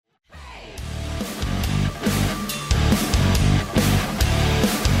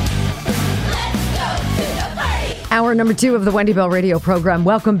Hour number 2 of the Wendy Bell radio program.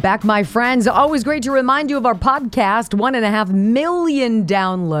 Welcome back, my friends. Always great to remind you of our podcast, 1.5 million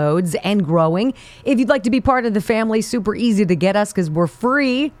downloads and growing. If you'd like to be part of the family, super easy to get us because we're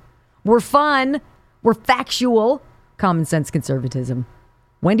free, we're fun, we're factual, common sense conservatism.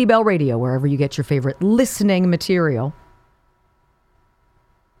 Wendy Bell Radio, wherever you get your favorite listening material.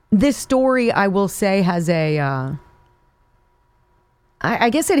 This story, I will say, has I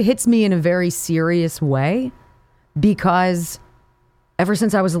guess it hits me in a very serious way. Because ever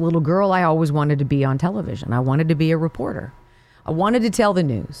since I was a little girl, I always wanted to be on television. I wanted to be a reporter. I wanted to tell the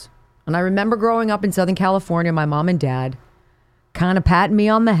news. And I remember growing up in Southern California, my mom and dad kind of patting me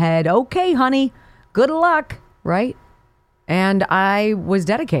on the head. Okay, honey, good luck, right? And I was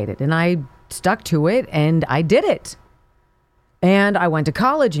dedicated and I stuck to it and I did it. And I went to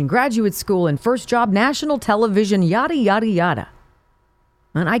college and graduate school and first job, national television, yada, yada, yada.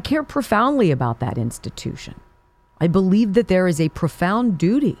 And I care profoundly about that institution. I believe that there is a profound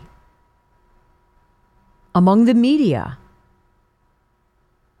duty among the media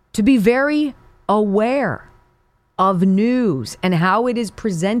to be very aware of news and how it is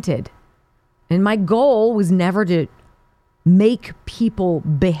presented. And my goal was never to make people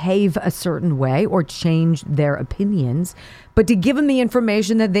behave a certain way or change their opinions, but to give them the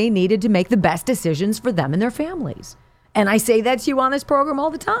information that they needed to make the best decisions for them and their families. And I say that to you on this program all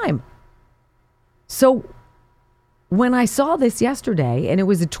the time. So when I saw this yesterday, and it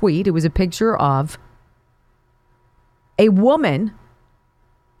was a tweet, it was a picture of a woman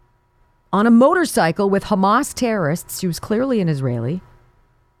on a motorcycle with Hamas terrorists, she was clearly an Israeli,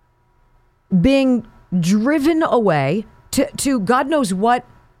 being driven away to God knows what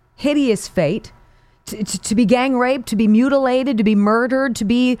hideous fate, to be gang raped, to be mutilated, to be murdered, to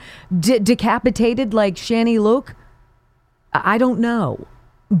be decapitated like Shani Luke. I don't know.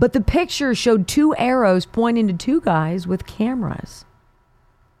 But the picture showed 2 arrows pointing to 2 guys with cameras.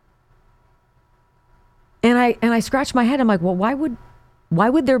 And I scratched my head. I'm like, well, why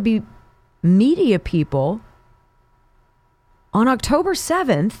would there be media people on October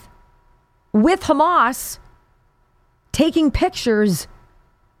 7th with Hamas taking pictures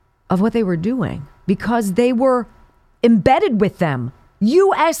of what they were doing? Because they were embedded with them.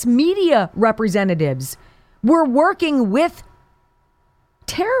 U.S. media representatives were working with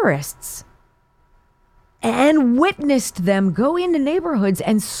terrorists and witnessed them go into neighborhoods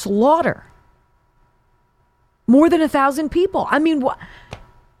and slaughter more than 1,000 people. I mean,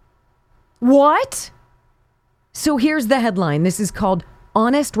 what? So here's the headline. This is called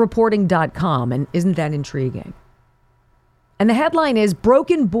honestreporting.com, and isn't that intriguing? And the headline is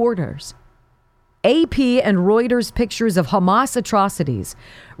Broken Borders. AP and Reuters pictures of Hamas atrocities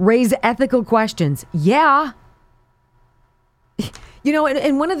raise ethical questions. Yeah. You know,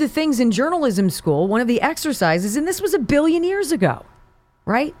 and one of the things in journalism school, one of the exercises, and this was 1 billion years ago,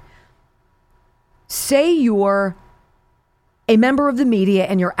 right? Say you're a member of the media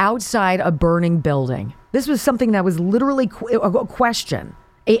and you're outside a burning building. This was something that was literally a question,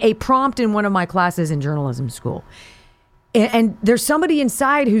 a prompt in one of my classes in journalism school. And there's somebody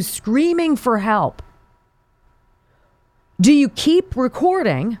inside who's screaming for help. Do you keep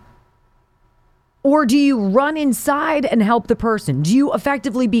recording? Or do you run inside and help the person? Do you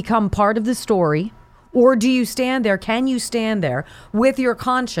effectively become part of the story? Or do you stand there? Can you stand there with your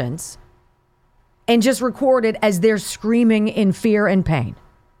conscience and just record it as they're screaming in fear and pain?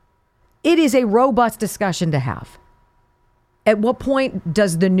 It is a robust discussion to have. At what point do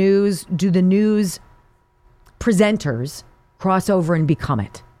the news presenters cross over and become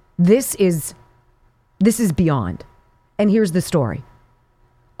it? This is beyond. And here's the story.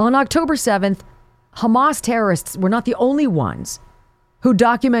 On October 7th, Hamas terrorists were not the only ones who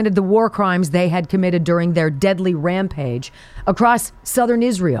documented the war crimes they had committed during their deadly rampage across southern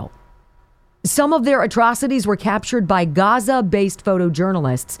Israel. Some of their atrocities were captured by Gaza-based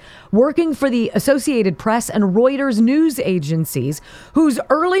photojournalists working for the Associated Press and Reuters news agencies, whose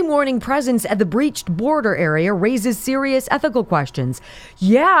early morning presence at the breached border area raises serious ethical questions.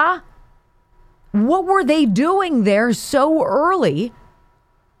 Yeah, what were they doing there so early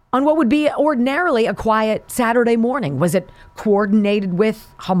on what would be ordinarily a quiet Saturday morning? Was it coordinated with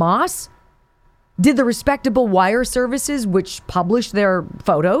Hamas? Did the respectable wire services, which published their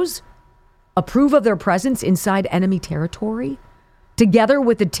photos, approve of their presence inside enemy territory, together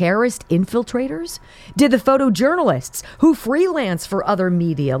with the terrorist infiltrators? Did the photojournalists who freelance for other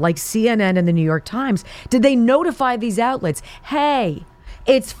media like CNN and the New York Times, did they notify these outlets, hey,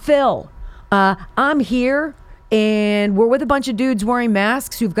 it's Phil, I'm here and we're with a bunch of dudes wearing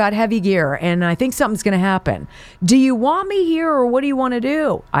masks who've got heavy gear, and I think something's going to happen. Do you want me here or what do you want to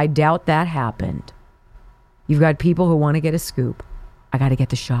do? I doubt that happened. You've got people who want to get a scoop. I got to get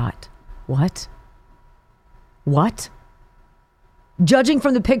the shot. What? Judging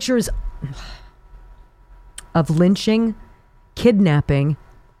from the pictures of lynching, kidnapping,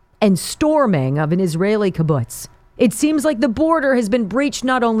 and storming of an Israeli kibbutz, it seems like the border has been breached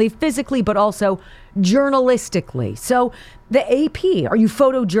not only physically, but also journalistically. So the AP, are you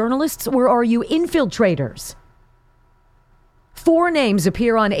photojournalists or are you infiltrators? 4 names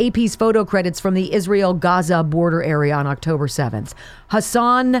appear on AP's photo credits from the Israel-Gaza border area on October 7th.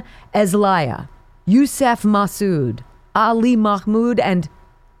 Hassan Eslaya, Youssef Massoud, Ali Mahmoud, and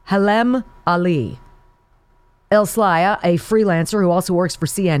Halem Ali. Eslaya, a freelancer who also works for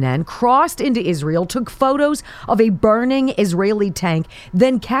CNN, crossed into Israel, took photos of a burning Israeli tank,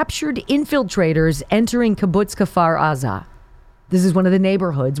 then captured infiltrators entering Kibbutz Kfar Aza. This is one of the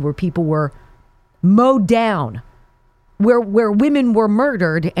neighborhoods where people were mowed down, where women were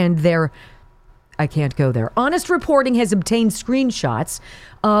murdered, and I can't go there. Honest Reporting has obtained screenshots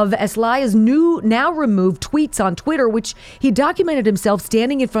of Eslaya's now removed tweets on Twitter, which he documented himself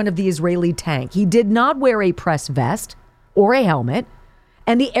standing in front of the Israeli tank. He did not wear a press vest or a helmet,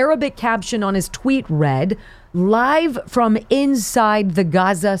 and the Arabic caption on his tweet read, "Live from inside the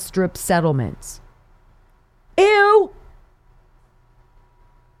Gaza Strip settlements." Ew!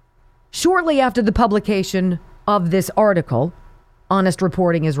 Shortly after the publication of this article, Honest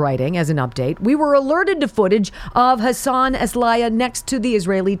Reporting is writing as an update, we were alerted to footage of Hassan Eslaya next to the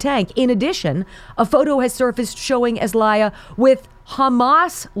Israeli tank. In addition, a photo has surfaced showing Eslaya with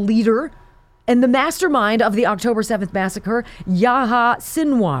Hamas leader and the mastermind of the October 7th massacre, Yahya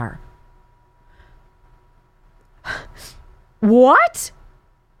Sinwar. What?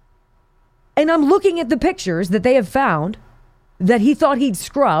 And I'm looking at the pictures that they have found that he thought he'd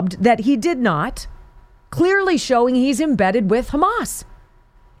scrubbed, that he did not, clearly showing he's embedded with Hamas.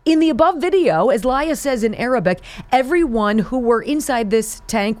 In the above video, Eslaya says in Arabic, everyone who were inside this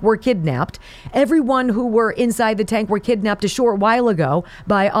tank were kidnapped. Everyone who were inside the tank were kidnapped a short while ago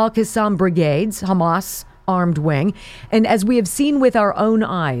by Al-Qassam Brigades, Hamas armed wing. And as we have seen with our own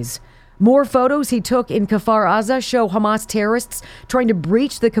eyes, more photos he took in Kfar Aza show Hamas terrorists trying to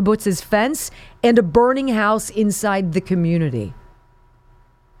breach the kibbutz's fence and a burning house inside the community.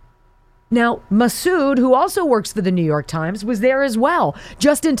 Now, Massoud, who also works for the New York Times, was there as well,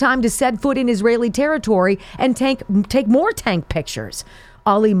 just in time to set foot in Israeli territory and take more tank pictures.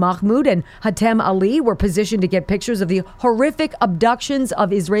 Ali Mahmoud and Hatem Ali were positioned to get pictures of the horrific abductions of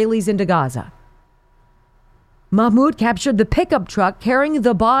Israelis into Gaza. Mahmoud captured the pickup truck carrying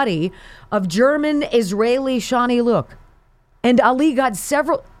the body of German-Israeli Shani Luk. And Ali got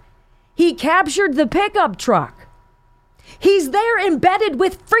several... He captured the pickup truck. He's there embedded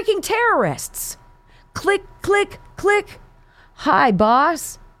with freaking terrorists. Click, click, click. Hi,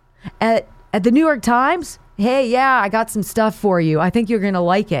 boss. At the New York Times? Hey, yeah, I got some stuff for you. I think you're going to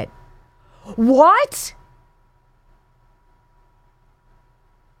like it. What?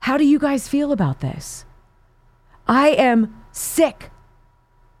 How do you guys feel about this? I am sick.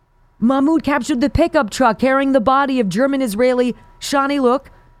 Mahmoud captured the pickup truck carrying the body of German-Israeli Shani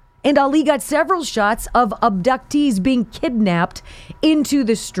Luk, and Ali got several shots of abductees being kidnapped into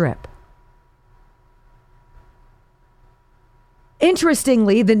the strip.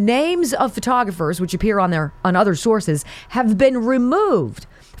 Interestingly, the names of photographers, which appear on other sources, have been removed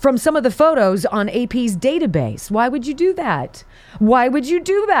from some of the photos on AP's database. Why would you do that? Why would you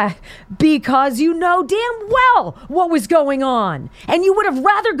do that? Because you know damn well what was going on. And you would have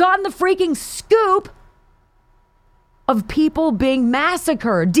rather gotten the freaking scoop of people being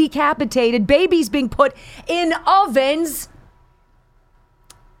massacred, decapitated, babies being put in ovens,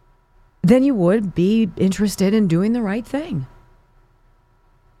 then you would be interested in doing the right thing.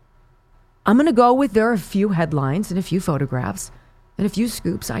 I'm going to go with there are a few headlines and a few photographs and a few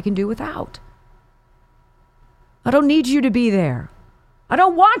scoops I can do without. I don't need you to be there. I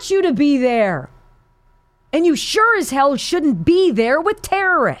don't want you to be there. And you sure as hell shouldn't be there with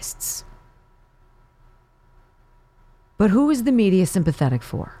terrorists. But who is the media sympathetic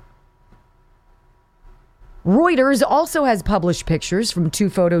for? Reuters also has published pictures from 2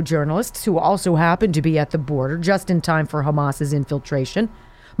 photojournalists who also happen to be at the border just in time for Hamas's infiltration.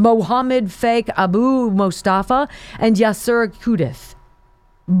 Mohammed Fake Abu Mustafa and Yasser Kudith.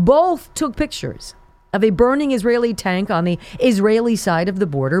 Both took pictures of a burning Israeli tank on the Israeli side of the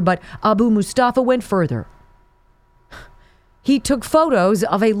border, but Abu Mustafa went further. He took photos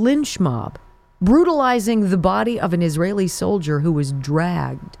of a lynch mob brutalizing the body of an Israeli soldier who was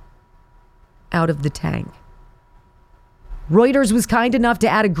dragged out of the tank. Reuters was kind enough to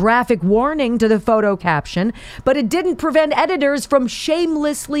add a graphic warning to the photo caption, but it didn't prevent editors from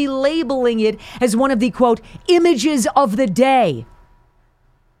shamelessly labeling it as one of the, quote, images of the day.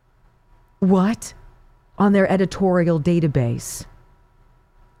 What? On their editorial database.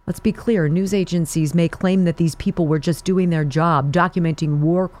 Let's be clear, news agencies may claim that these people were just doing their job, documenting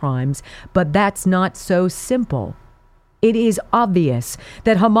war crimes, but that's not so simple. It is obvious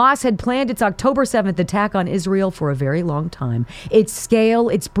that Hamas had planned its October 7th attack on Israel for a very long time. Its scale,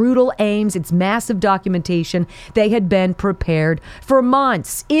 its brutal aims, its massive documentation, they had been prepared for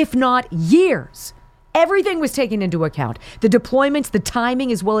months, if not years. Everything was taken into account. The deployments, the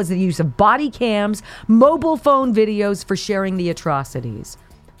timing, as well as the use of body cams, mobile phone videos for sharing the atrocities.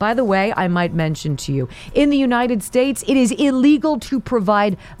 By the way, I might mention to you, in the United States, it is illegal to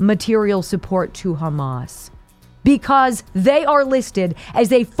provide material support to Hamas because they are listed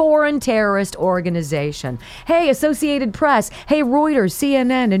as a foreign terrorist organization. Hey, Associated Press, hey, Reuters,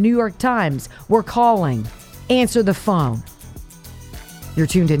 CNN, and New York Times, we're calling. Answer the phone. You're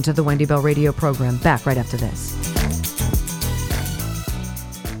tuned into the Wendy Bell radio program. Back right after this.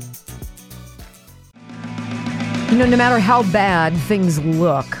 You know, no matter how bad things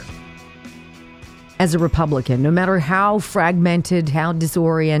look as a Republican, no matter how fragmented, how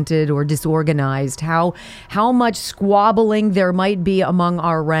disoriented or disorganized, how much squabbling there might be among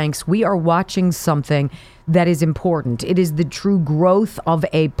our ranks, we are watching something that is important. It is the true growth of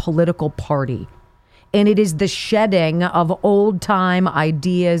a political party. And it is the shedding of old-time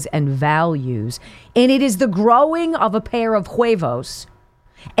ideas and values. And it is the growing of a pair of huevos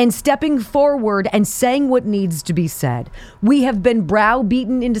and stepping forward and saying what needs to be said. We have been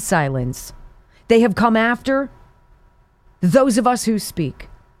browbeaten into silence. They have come after those of us who speak,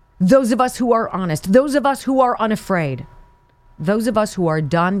 those of us who are honest, those of us who are unafraid, those of us who are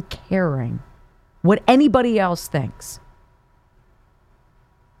done caring what anybody else thinks.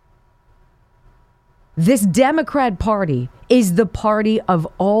 This Democrat Party is the party of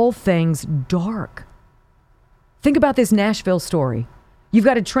all things dark. Think about this Nashville story. You've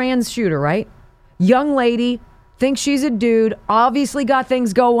got a trans shooter, right? Young lady, thinks she's a dude, obviously got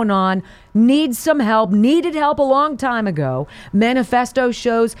things going on, needs some help, needed help a long time ago. Manifesto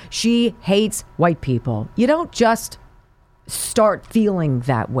shows she hates white people. You don't just start feeling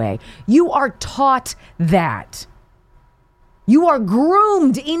that way. You are taught that. You are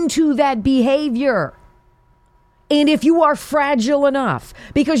groomed into that behavior. And if you are fragile enough,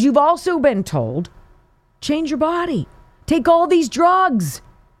 because you've also been told, change your body. Take all these drugs.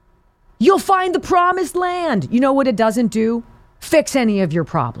 You'll find the promised land. You know what it doesn't do? Fix any of your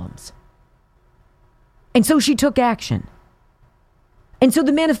problems. And so she took action. And so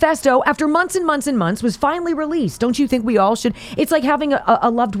the manifesto, after months and months and months, was finally released. Don't you think we all should? It's like having a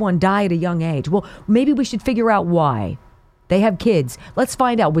loved one die at a young age. Well, maybe we should figure out why. They have kids. Let's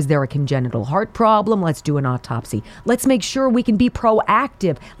find out, was there a congenital heart problem? Let's do an autopsy. Let's make sure we can be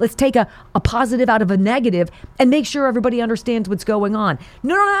proactive. Let's take a positive out of a negative and make sure everybody understands what's going on.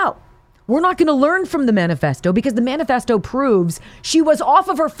 No. We're not going to learn from the manifesto because the manifesto proves she was off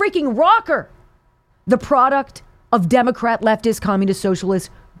of her freaking rocker. The product of Democrat, leftist, communist, socialist,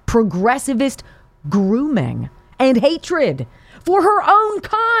 progressivist grooming and hatred for her own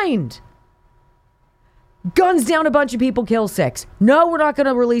kind. Guns down a bunch of people, kill 6. No, we're not going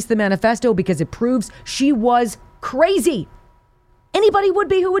to release the manifesto because it proves she was crazy. Anybody would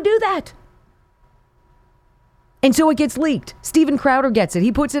be who would do that. And so it gets leaked. Steven Crowder gets it.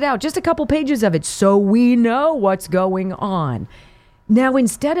 He puts it out, just a couple pages of it, so we know what's going on. Now,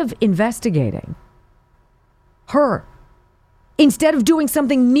 instead of investigating her, instead of doing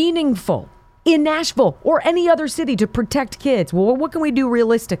something meaningful in Nashville or any other city to protect kids, well, what can we do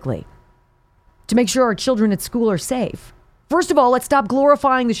realistically to make sure our children at school are safe? First of all, let's stop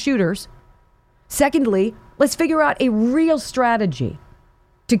glorifying the shooters. Secondly, let's figure out a real strategy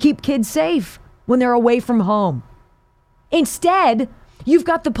to keep kids safe when they're away from home. Instead, you've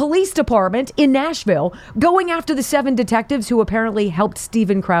got the police department in Nashville going after the 7 detectives who apparently helped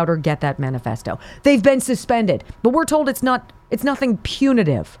Steven Crowder get that manifesto. They've been suspended, but we're told it's nothing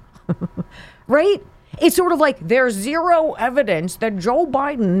punitive, right? It's sort of like there's zero evidence that Joe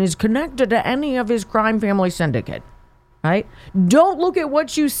Biden is connected to any of his crime family syndicate, right? Don't look at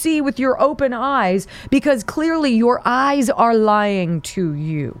what you see with your open eyes because clearly your eyes are lying to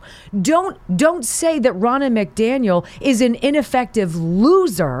you. Don't say that Ronna McDaniel is an ineffective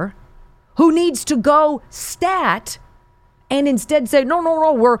loser who needs to go stat and instead say,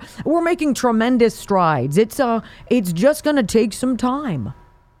 no, we're making tremendous strides. It's just going to take some time.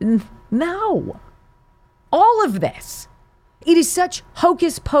 No. All of this, it is such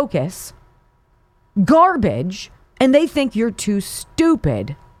hocus pocus, garbage, And they think you're too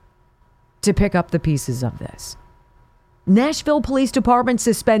stupid to pick up the pieces of this. Nashville Police Department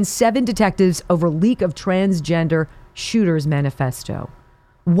suspends 7 detectives over leak of transgender shooter's manifesto.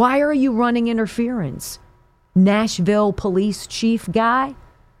 Why are you running interference? Nashville police chief guy?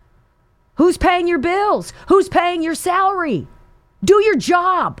 Who's paying your bills? Who's paying your salary? Do your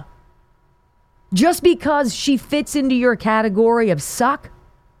job. Just because she fits into your category of suck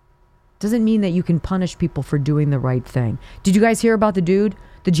doesn't mean that you can punish people for doing the right thing. Did you guys hear about the dude,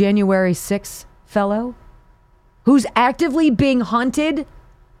 the January 6th fellow, who's actively being hunted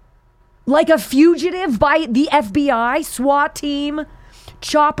like a fugitive by the FBI, SWAT team,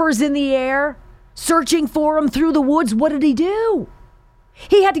 choppers in the air, searching for him through the woods? What did he do?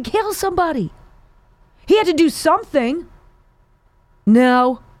 He had to kill somebody. He had to do something.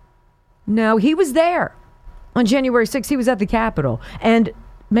 No, he was there. On January 6th, he was at the Capitol. And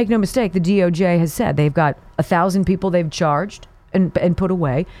make no mistake, the DOJ has said they've got 1,000 people they've charged and put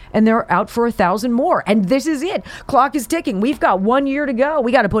away, and they're out for 1,000 more. And this is it. Clock is ticking. We've got 1 year to go.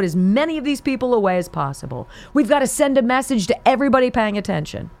 We got to put as many of these people away as possible. We've got to send a message to everybody paying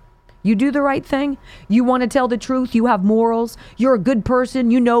attention. You do the right thing. You want to tell the truth. You have morals. You're a good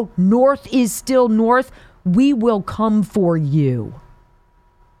person. You know North is still North. We will come for you.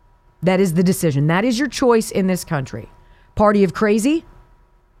 That is the decision. That is your choice in this country. Party of crazy?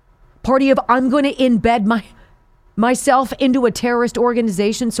 Party of I'm going to embed myself into a terrorist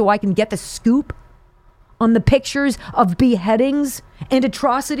organization so I can get the scoop on the pictures of beheadings and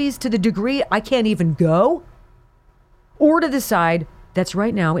atrocities to the degree I can't even go? Or to the side that's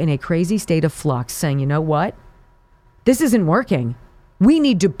right now in a crazy state of flux saying, you know what? This isn't working. We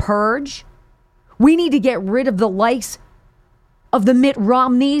need to purge. We need to get rid of the likes of the Mitt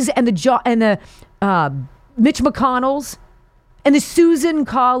Romneys and the Mitch McConnells and the Susan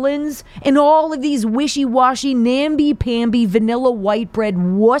Collins and all of these wishy-washy, namby-pamby, vanilla white bread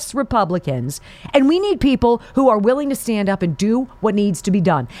wuss Republicans. And we need people who are willing to stand up and do what needs to be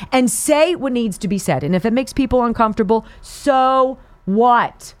done and say what needs to be said. And if it makes people uncomfortable, so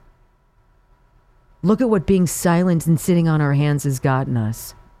what? Look at what being silent and sitting on our hands has gotten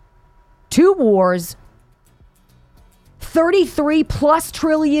us. 2 wars, 33 plus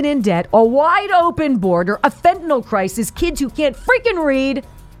trillion in debt, a wide open border, a fentanyl crisis, kids who can't freaking read.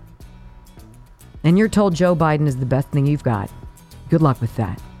 And you're told Joe Biden is the best thing you've got. Good luck with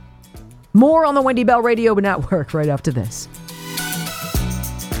that. More on the Wendy Bell Radio Network right after this.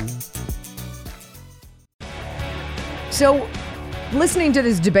 So, listening to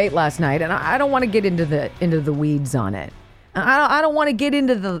this debate last night, and I don't want to get into the weeds on it. I don't want to get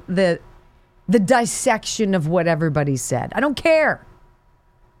into the dissection of what everybody said. I don't care.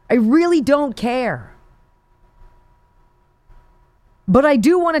 I really don't care. But I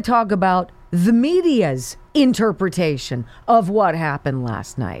do want to talk about the media's interpretation of what happened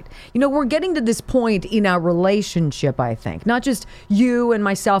last night. You know, we're getting to this point in our relationship, I think. Not just you and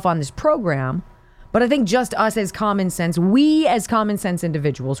myself on this program, but I think just us as common sense, we as common sense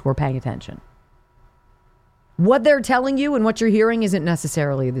individuals who are paying attention. What they're telling you and what you're hearing isn't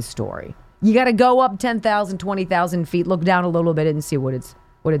necessarily the story. You got to go up 10,000, 20,000 feet, look down a little bit and see what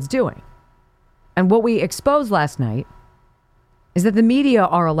it's doing. And what we exposed last night is that the media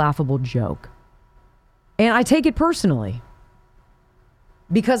are a laughable joke. And I take it personally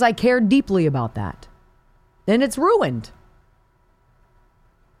because I care deeply about that. And it's ruined.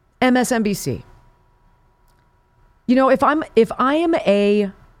 MSNBC. You know, if I am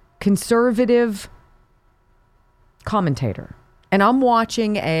a conservative commentator and I'm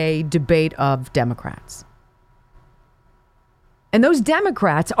watching a debate of Democrats, and those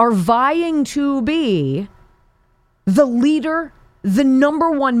Democrats are vying to be the leader, the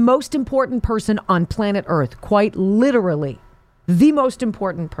number one most important person on planet Earth, quite literally, the most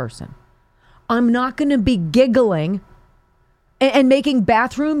important person. I'm not going to be giggling and making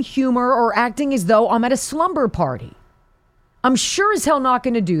bathroom humor or acting as though I'm at a slumber party. I'm sure as hell not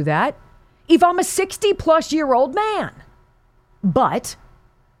going to do that if I'm a 60-plus-year-old man. But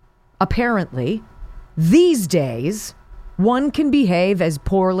apparently, these days, one can behave as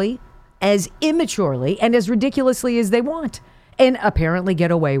poorly, as immaturely, and as ridiculously as they want, and apparently get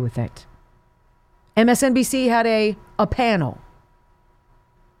away with it. MSNBC had a panel.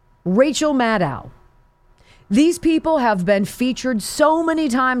 Rachel Maddow. These people have been featured so many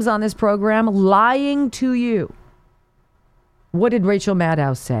times on this program lying to you. What did Rachel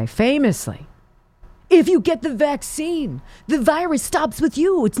Maddow say? Famously, if you get the vaccine, the virus stops with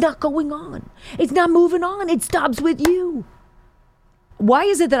you. It's not going on. It's not moving on. It stops with you. Why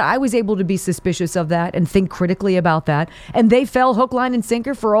is it that I was able to be suspicious of that and think critically about that, and they fell hook, line, and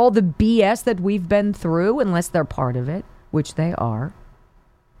sinker for all the BS that we've been through, unless they're part of it, which they are?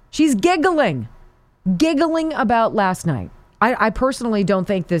 She's giggling about last night. I personally don't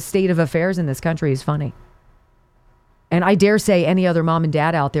think the state of affairs in this country is funny. And I dare say any other mom and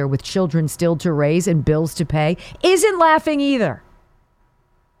dad out there with children still to raise and bills to pay isn't laughing either.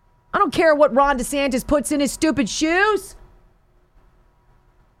 I don't care what Ron DeSantis puts in his stupid shoes.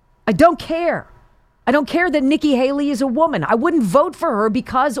 I don't care. I don't care that Nikki Haley is a woman. I wouldn't vote for her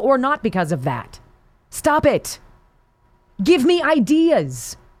because or not because of that. Stop it. Give me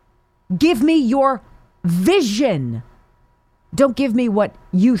ideas. Give me your vision. Don't give me what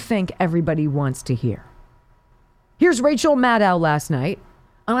you think everybody wants to hear. Here's Rachel Maddow last night.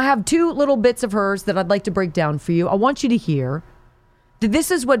 And I have two little bits of hers that I'd like to break down for you. I want you to hear that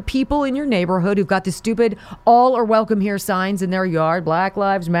this is what people in your neighborhood who've got the stupid all are welcome here signs in their yard, Black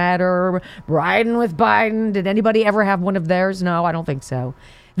Lives Matter, riding with Biden. Did anybody ever have one of theirs? No, I don't think so.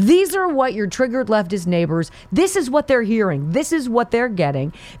 These are what your triggered leftist neighbors, this is what they're hearing. This is what they're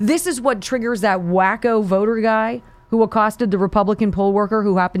getting. This is what triggers that wacko voter guy who accosted the Republican poll worker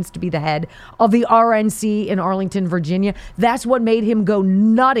who happens to be the head of the RNC in Arlington, Virginia. That's what made him go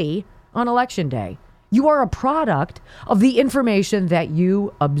nutty on Election Day. You are a product of the information that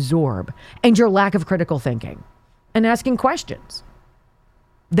you absorb and your lack of critical thinking and asking questions.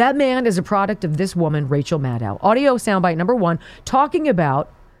 That man is a product of this woman, Rachel Maddow. Audio soundbite number 1, talking about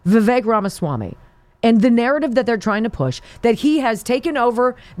Vivek Ramaswamy and the narrative that they're trying to push, that he has taken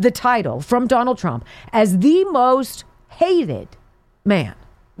over the title from Donald Trump as the most hated man.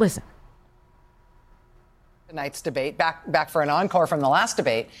 Listen. Tonight's debate, back for an encore from the last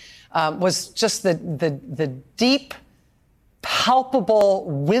debate, was just the deep, palpable,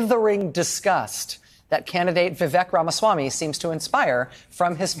 withering disgust that candidate Vivek Ramaswamy seems to inspire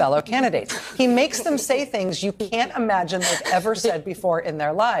from his fellow candidates. He makes them say things you can't imagine they've ever said before in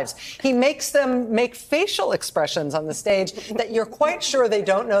their lives. He makes them make facial expressions on the stage that you're quite sure they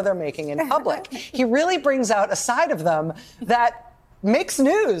don't know they're making in public. He really brings out a side of them that makes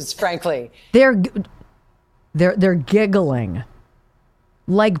news, frankly. They're giggling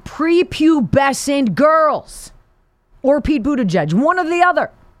like prepubescent girls or Pete Buttigieg, one or the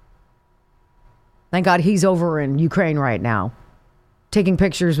other. Thank God he's over in Ukraine right now, taking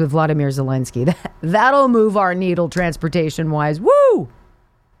pictures with Vladimir Zelensky. That'll move our needle transportation-wise. Woo!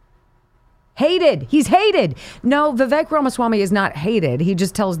 Hated. He's hated. No, Vivek Ramaswamy is not hated. He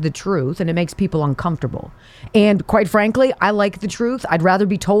just tells the truth, and it makes people uncomfortable. And quite frankly, I like the truth. I'd rather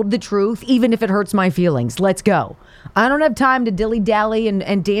be told the truth, even if it hurts my feelings. Let's go. I don't have time to dilly-dally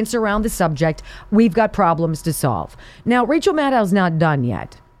and dance around the subject. We've got problems to solve. Now, Rachel Maddow's not done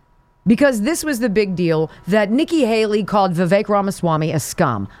yet. Because this was the big deal that Nikki Haley called Vivek Ramaswamy a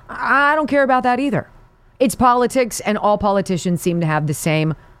scum. I don't care about that either. It's politics, and all politicians seem to have the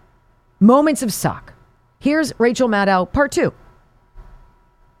same moments of suck. Here's Rachel Maddow, part 2.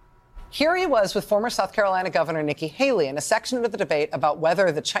 Here he was with former South Carolina Governor Nikki Haley in a section of the debate about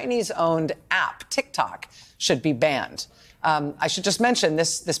whether the Chinese-owned app TikTok should be banned. I should just mention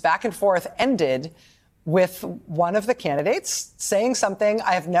this back and forth ended with one of the candidates saying something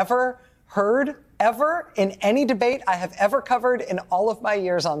I have never heard ever in any debate I have ever covered in all of my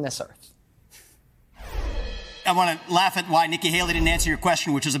years on this earth. I want to laugh at why Nikki Haley didn't answer your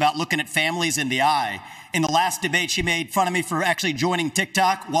question, which was about looking at families in the eye. In the last debate, she made fun of me for actually joining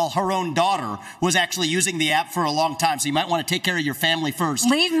TikTok while her own daughter was actually using the app for a long time. So you might want to take care of your family first.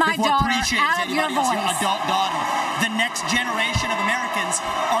 Leave my daughter out of your voice. Your adult daughter. The next generation of Americans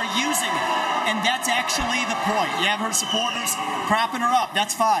are using it. And that's actually the point. You have her supporters propping her up.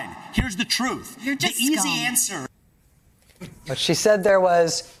 That's fine. Here's the truth. You're just the easy scum. answer. What she said there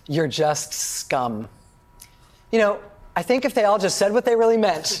was, you're just scum. You know, I think if they all just said what they really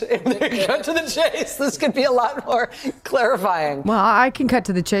meant, if they cut to the chase, this could be a lot more clarifying. Well, I can cut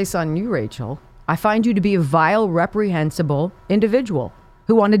to the chase on you, Rachel. I find you to be a vile, reprehensible individual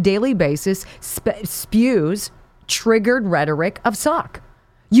who on a daily basis spews triggered rhetoric of suck.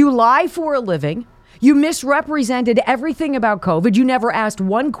 You lie for a living. You misrepresented everything about COVID. You never asked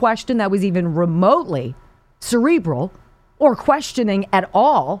one question that was even remotely cerebral or questioning at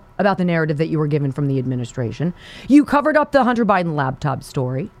all about the narrative that you were given from the administration. You covered up the Hunter Biden laptop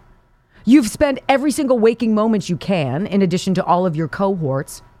story. You've spent every single waking moment you can, in addition to all of your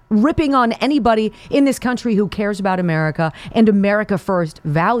cohorts, ripping on anybody in this country who cares about America and America first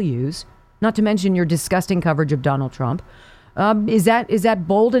values, not to mention your disgusting coverage of Donald Trump. Is that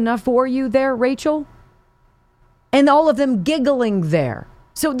bold enough for you there, Rachel? And all of them giggling there.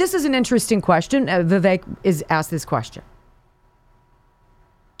 So this is an interesting question. Vivek is asked this question.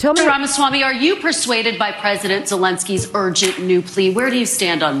 Tell me, Ramaswamy, are you persuaded by President Zelensky's urgent new plea? Where do you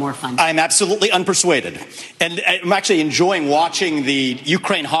stand on more funding? I'm absolutely unpersuaded. And I'm actually enjoying watching the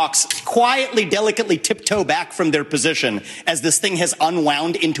Ukraine hawks quietly, delicately tiptoe back from their position as this thing has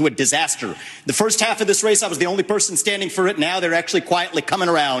unwound into a disaster. The first half of this race, I was the only person standing for it. Now they're actually quietly coming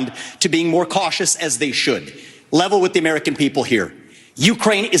around to being more cautious, as they should. Level with the American people here.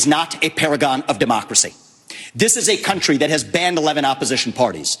 Ukraine is not a paragon of democracy. This is a country that has banned 11 opposition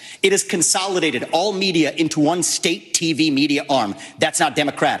parties. It has consolidated all media into one state TV media arm. That's not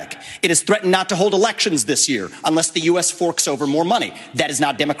democratic. It has threatened not to hold elections this year unless the U.S. forks over more money. That is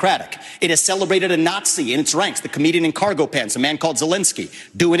not democratic. It has celebrated a Nazi in its ranks, the comedian in cargo pants, a man called Zelensky,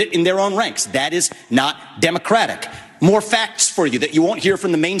 doing it in their own ranks. That is not democratic. More facts for you that you won't hear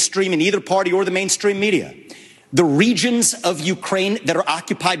from the mainstream in either party or the mainstream media. The regions of Ukraine that are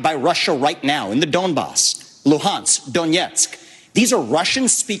occupied by Russia right now in the Donbass, Luhansk, Donetsk. These are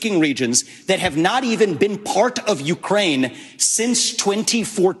Russian-speaking regions that have not even been part of Ukraine since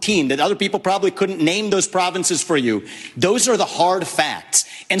 2014, that other people probably couldn't name those provinces for you. Those are the hard facts.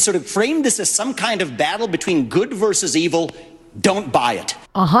 And so to frame this as some kind of battle between good versus evil, don't buy it.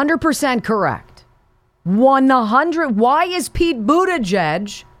 100% correct. 100. Why is Pete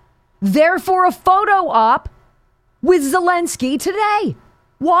Buttigieg there for a photo op with Zelensky today?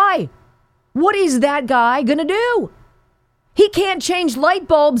 Why? What is that guy going to do? He can't change light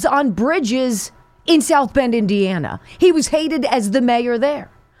bulbs on bridges in South Bend, Indiana. He was hated as the mayor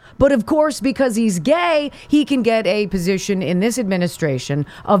there. But of course, because he's gay, he can get a position in this administration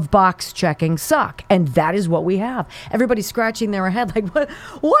of box checking suck. And that is what we have. Everybody's scratching their head like,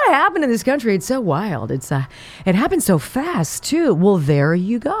 what happened in this country? It's so wild. It happened so fast, too. Well, there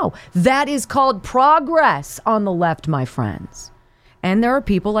you go. That is called progress on the left, my friends. And there are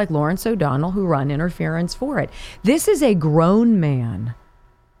people like Lawrence O'Donnell who run interference for it. This is a grown man.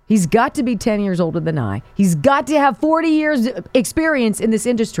 He's got to be 10 years older than I. He's got to have 40 years experience in this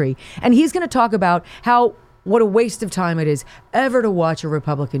industry. And he's going to talk about what a waste of time it is ever to watch a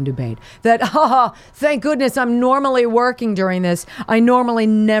Republican debate. That, thank goodness I'm normally working during this. I normally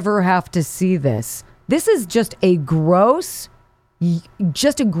never have to see this. This is just a gross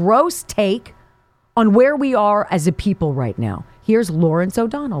take on where we are as a people right now. Here's Lawrence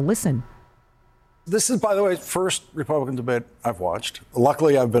O'Donnell. Listen. This is, by the way, first Republican debate I've watched.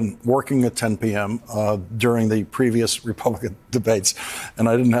 Luckily, I've been working at 10 p.m. During the previous Republican debates, and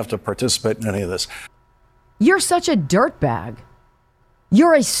I didn't have to participate in any of this. You're such a dirtbag.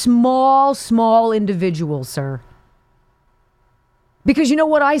 You're a small individual, sir. Because you know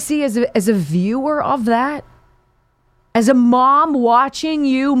what I see as a viewer of that? As a mom watching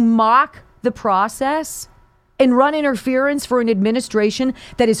you mock the process and run interference for an administration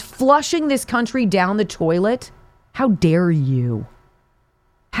that is flushing this country down the toilet? How dare you?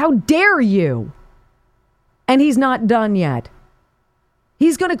 How dare you? And he's not done yet.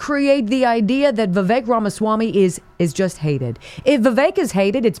 He's going to create the idea that Vivek Ramaswamy is just hated. If Vivek is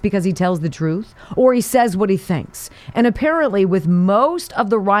hated, it's because he tells the truth or he says what he thinks. And apparently with most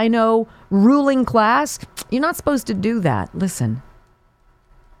of the rhino ruling class, you're not supposed to do that. Listen.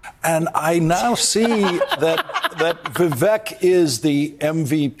 And I now see that Vivek is the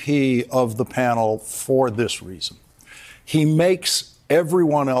MVP of the panel for this reason. He makes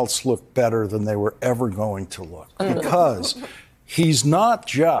everyone else look better than they were ever going to look, because he's not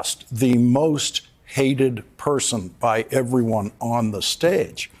just the most hated person by everyone on the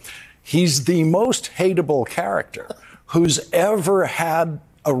stage. He's the most hateable character who's ever had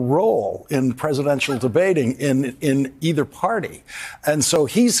a role in presidential debating in either party. And so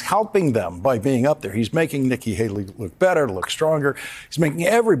he's helping them by being up there. He's making Nikki Haley look better, look stronger. He's making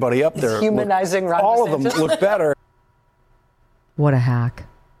everybody up there humanizing look, all of them look better. What a hack.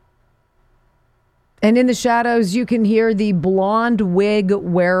 And in the shadows, you can hear the blonde wig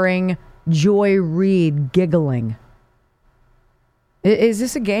wearing Joy Reid giggling. Is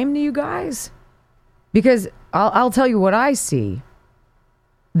this a game to you guys? Because I'll tell you what I see.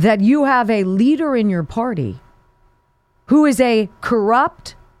 That you have a leader in your party who is a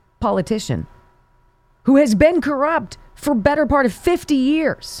corrupt politician, who has been corrupt for better part of 50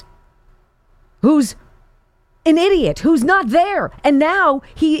 years, who's an idiot, who's not there. And now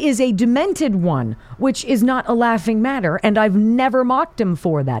he is a demented one, which is not a laughing matter. And I've never mocked him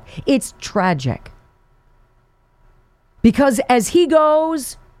for that. It's tragic. Because as he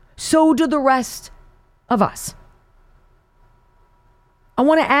goes, so do the rest of us. I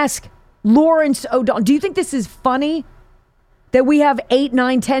want to ask Lawrence O'Donnell, do you think this is funny? That we have 8,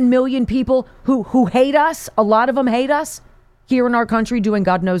 9, 10 million people who hate us? A lot of them hate us here in our country doing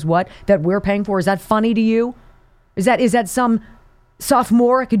God knows what that we're paying for. Is that funny to you? Is that some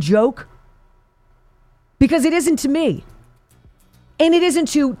sophomoric joke? Because it isn't to me. And it isn't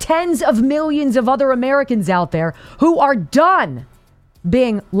to tens of millions of other Americans out there who are done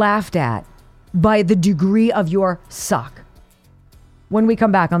being laughed at by the degree of your suck. When we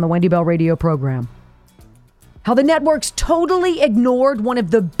come back on the Wendy Bell radio program, how the networks totally ignored one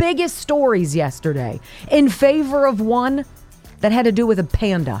of the biggest stories yesterday in favor of one that had to do with a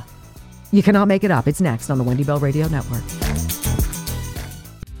panda. You cannot make it up. It's next on the Wendy Bell Radio Network.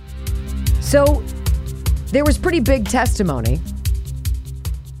 So there was pretty big testimony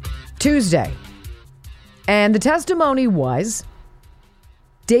Tuesday. And the testimony was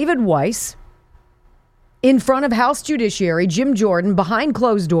David Weiss in front of House Judiciary, Jim Jordan, behind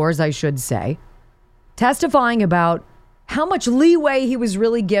closed doors, I should say, testifying about how much leeway he was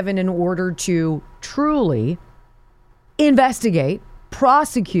really given in order to truly investigate,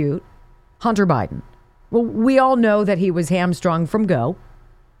 prosecute Hunter Biden. Well, we all know that he was hamstrung from go.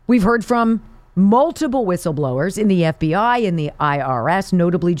 We've heard from multiple whistleblowers in the FBI, in the IRS,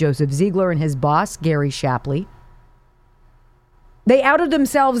 notably Joseph Ziegler and his boss, Gary Shapley. They outed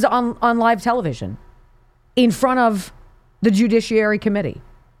themselves on live television in front of the Judiciary Committee.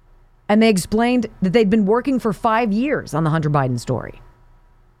 And they explained that they'd been working for 5 years on the Hunter Biden story.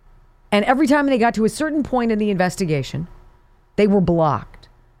 And every time they got to a certain point in the investigation, they were blocked.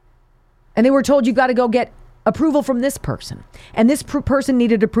 And they were told, you got to go get approval from this person. And this person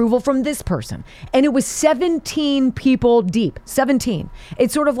needed approval from this person. And it was 17 people deep. 17.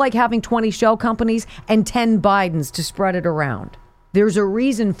 It's sort of like having 20 shell companies and 10 Bidens to spread it around. There's a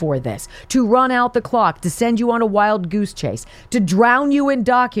reason for this. To run out the clock, to send you on a wild goose chase, to drown you in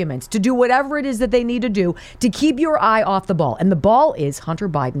documents, to do whatever it is that they need to do to keep your eye off the ball. And the ball is Hunter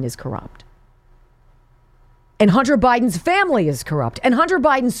Biden is corrupt. And Hunter Biden's family is corrupt. And Hunter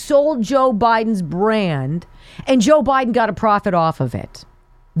Biden sold Joe Biden's brand, and Joe Biden got a profit off of it.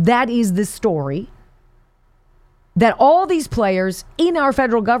 That is the story that all these players in our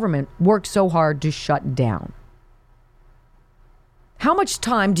federal government worked so hard to shut down. How much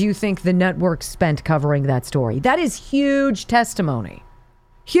time do you think the network spent covering that story? That is huge testimony.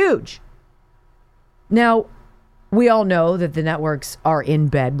 Huge. Now, we all know that the networks are in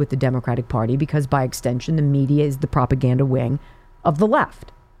bed with the Democratic Party because by extension, the media is the propaganda wing of the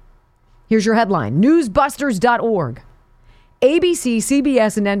left. Here's your headline. Newsbusters.org. ABC,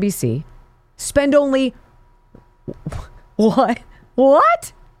 CBS, and NBC spend only,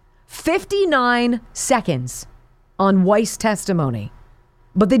 what? 59 seconds on Weiss testimony.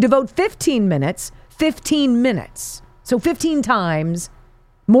 But they devote 15 minutes. So 15 times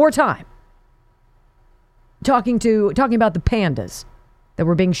more time talking about the pandas that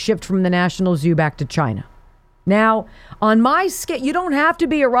were being shipped from the National Zoo back to China. Now, on my scale, you don't have to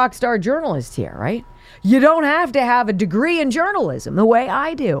be a rock star journalist here, right? You don't have to have a degree in journalism the way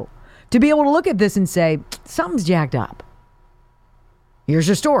I do to be able to look at this and say, something's jacked up. Here's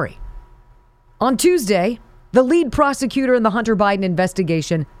your story. On Tuesday, the lead prosecutor in the Hunter Biden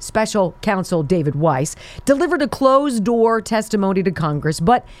investigation, special counsel David Weiss, delivered a closed-door testimony to Congress,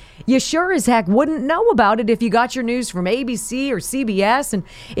 but you sure as heck wouldn't know about it if you got your news from ABC or CBS, and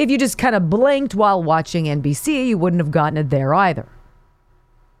if you just kind of blinked while watching NBC, you wouldn't have gotten it there either.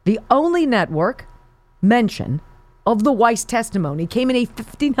 The only network mention of the Weiss testimony came in a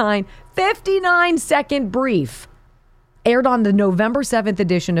 59-second brief aired on the November 7th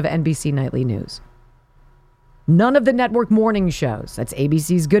edition of NBC Nightly News. None of the network morning shows, that's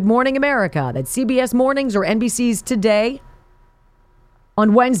ABC's Good Morning America, that's CBS Mornings or NBC's Today,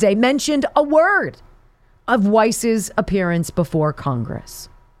 on Wednesday mentioned a word of Weiss's appearance before Congress.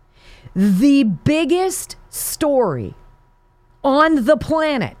 The biggest story on the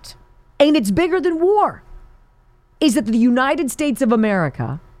planet, and it's bigger than war, is that the United States of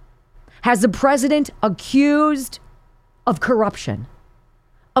America has a president accused of corruption.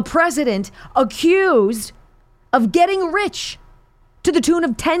 A president accused of getting rich to the tune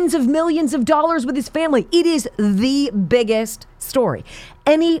of tens of millions of dollars with his family. It is the biggest story.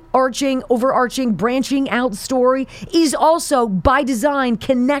 Any overarching, branching out story is also, by design,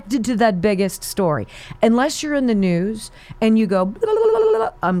 connected to that biggest story. Unless you're in the news and you go, blah, blah, blah, blah,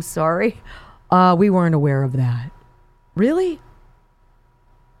 I'm sorry, we weren't aware of that. Really?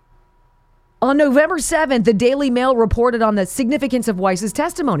 On November 7th, the Daily Mail reported on the significance of Weiss's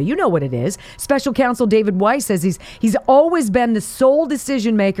testimony. You know what it is. Special counsel David Weiss says he's always been the sole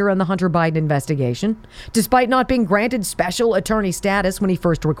decision maker on the Hunter Biden investigation, despite not being granted special attorney status when he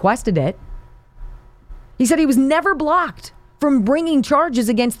first requested it. He said he was never blocked from bringing charges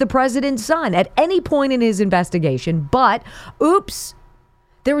against the president's son at any point in his investigation. But, oops,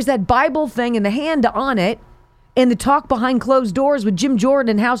 there was that Bible thing and the hand on it. and the talk behind closed doors with Jim Jordan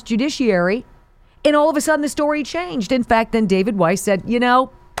and House Judiciary. And all of a sudden the story changed. In fact, then David Weiss said,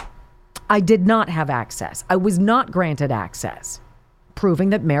 I did not have access. I was not granted access,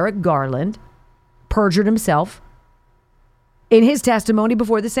 proving that Merrick Garland perjured himself in his testimony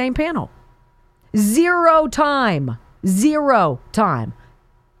before the same panel. Zero time.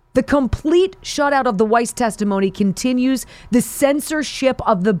 The complete shutout of the Weiss testimony continues the censorship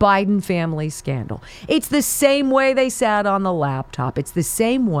of the Biden family scandal. It's the same way they sat on the laptop. It's the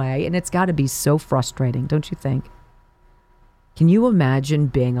same way, and it's got to be so frustrating, don't you think? Can you imagine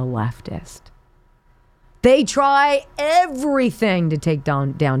being a leftist? They try everything to take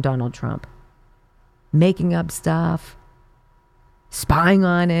down Donald Trump. Making up stuff, spying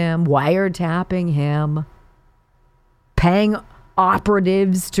on him, wiretapping him, paying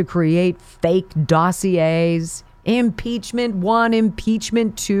operatives to create fake dossiers, impeachment 1,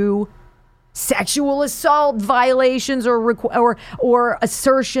 impeachment 2, sexual assault violations or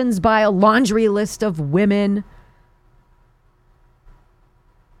assertions by a laundry list of women.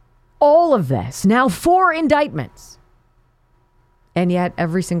 All of this, now 4 indictments. And yet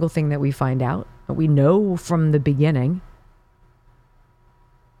every single thing that we find out, we know from the beginning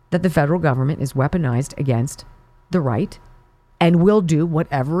that the federal government is weaponized against the right and will do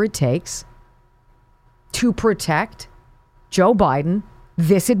whatever it takes to protect Joe Biden,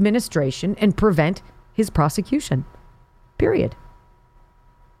 this administration, and prevent his prosecution. Period.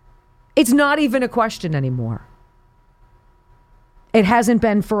 It's not even a question anymore. It hasn't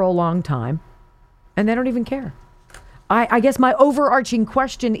been for a long time, and they don't even care. I guess my overarching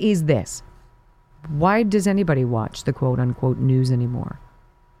question is this. Why does anybody watch the quote-unquote news anymore?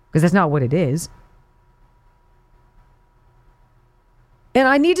 Because that's not what it is. And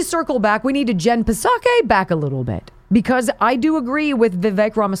I need to circle back. We need to Jen Psaki back a little bit. Because I do agree with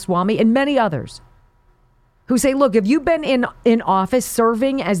Vivek Ramaswamy and many others who say, look, if you've been in office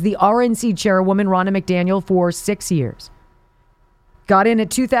serving as the RNC chairwoman, Ronna McDaniel, for 6 years, got in at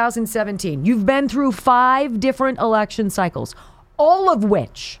 2017, you've been through 5 different election cycles, all of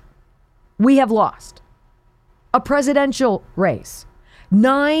which we have lost. A presidential race,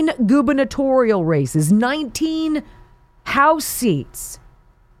 9 gubernatorial races, 19 House seats,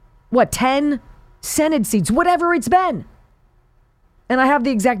 10 Senate seats, whatever it's been. And I have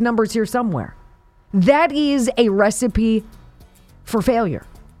the exact numbers here somewhere. That is a recipe for failure.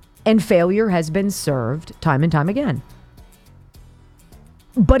 And failure has been served time and time again.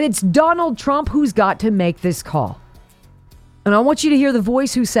 But it's Donald Trump who's got to make this call. And I want you to hear the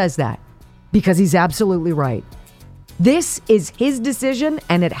voice who says that, because he's absolutely right. This is his decision,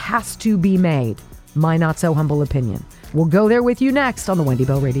 and it has to be made. My not so humble opinion. We'll go there with you next on the Wendy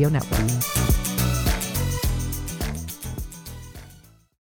Bell Radio Network.